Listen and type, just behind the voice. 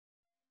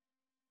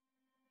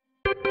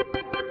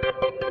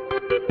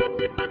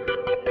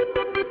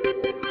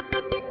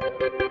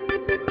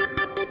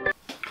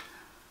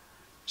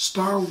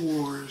Star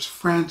Wars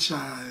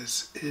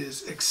franchise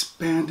is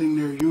expanding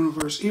their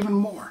universe even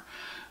more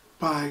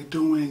by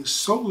doing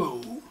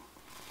Solo,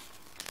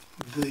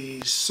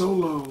 the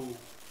Solo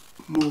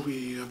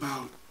movie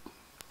about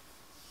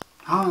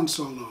Han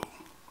Solo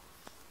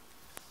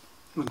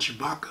and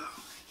Chewbacca.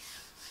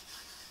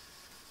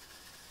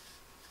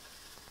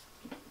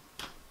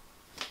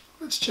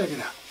 Let's check it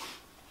out.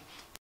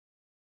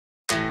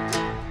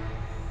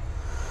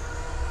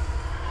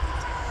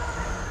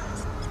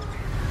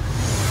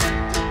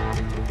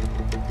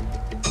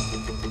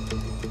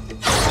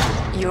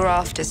 You're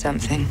after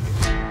something.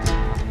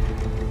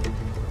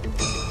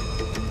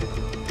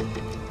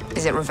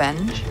 Is it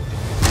revenge?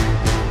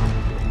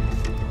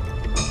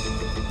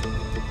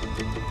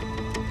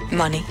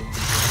 Money?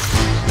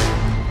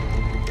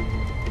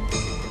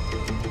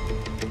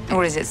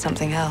 Or is it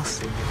something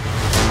else?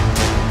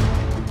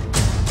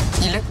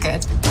 You look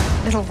good.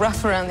 A little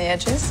rough around the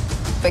edges,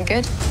 but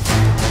good.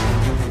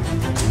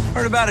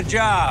 Heard about a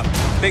job.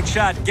 Big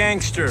shot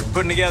gangster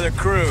putting together a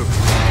crew.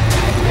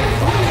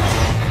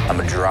 I'm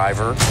a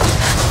driver,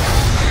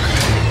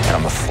 and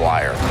I'm a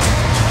flyer.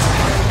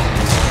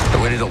 I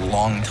waited a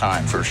long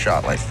time for a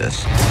shot like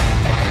this.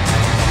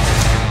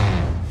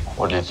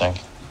 What do you think?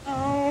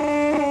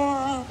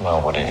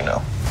 Well, what do you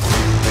know?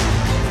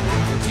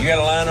 You got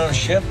a line on a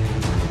ship?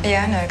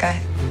 Yeah, I know a guy.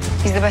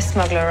 He's the best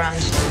smuggler around.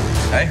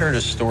 I heard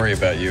a story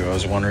about you. I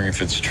was wondering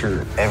if it's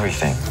true.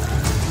 Everything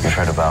you've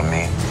heard about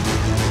me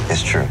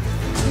is true.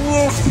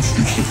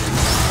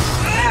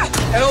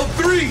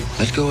 L3!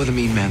 Let go of the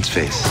mean man's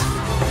face.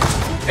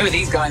 Who are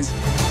these guys?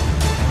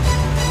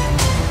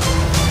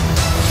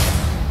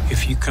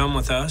 If you come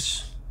with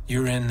us,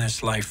 you're in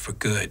this life for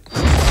good.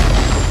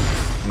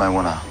 You might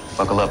want to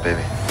buckle up,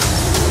 baby.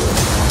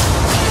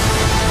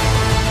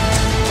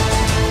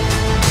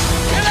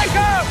 Here they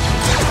come!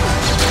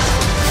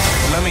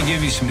 Let me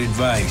give you some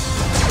advice.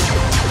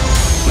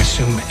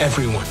 Assume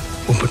everyone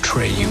will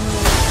betray you,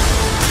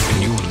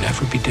 and you will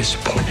never be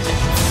disappointed.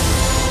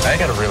 I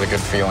got a really good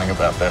feeling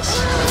about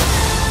this.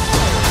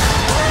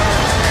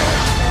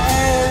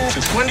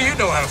 Since when do you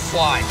know how to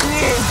fly?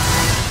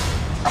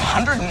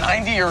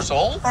 190 years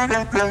old?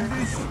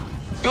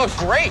 You look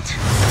great.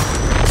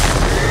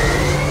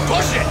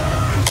 Push it!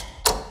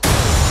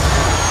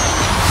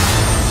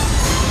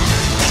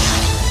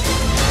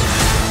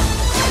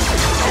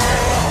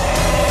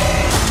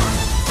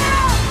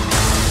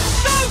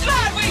 So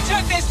glad we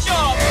took this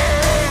job!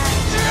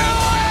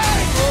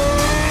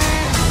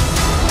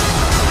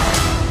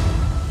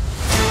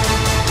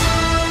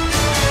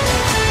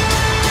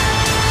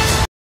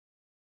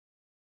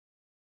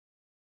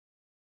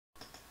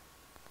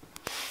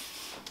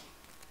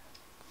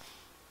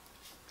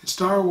 It's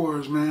Star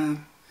Wars,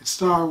 man. It's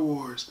Star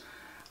Wars.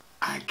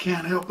 I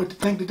can't help but to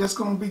think that that's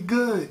going to be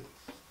good,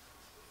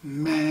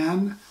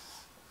 man.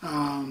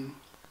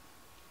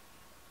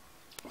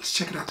 Let's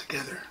check it out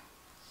together.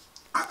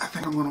 I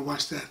think I'm going to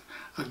watch that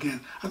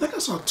again. I think I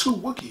saw 2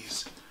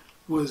 Wookiees.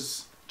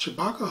 Was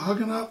Chewbacca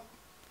hugging up,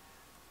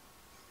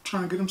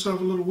 trying to get himself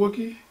a little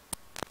Wookiee?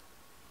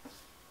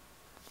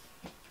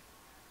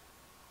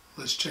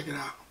 Let's check it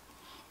out.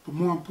 But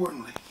more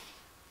importantly,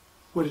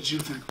 what did you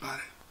think about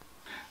it?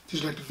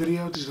 Did you like the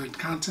video? Did you like the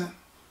content?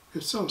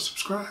 If so,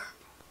 subscribe.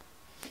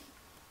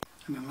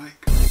 And then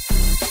like.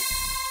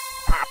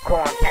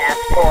 Popcorn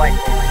passport.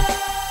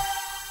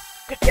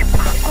 Get your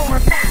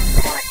popcorn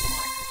passport.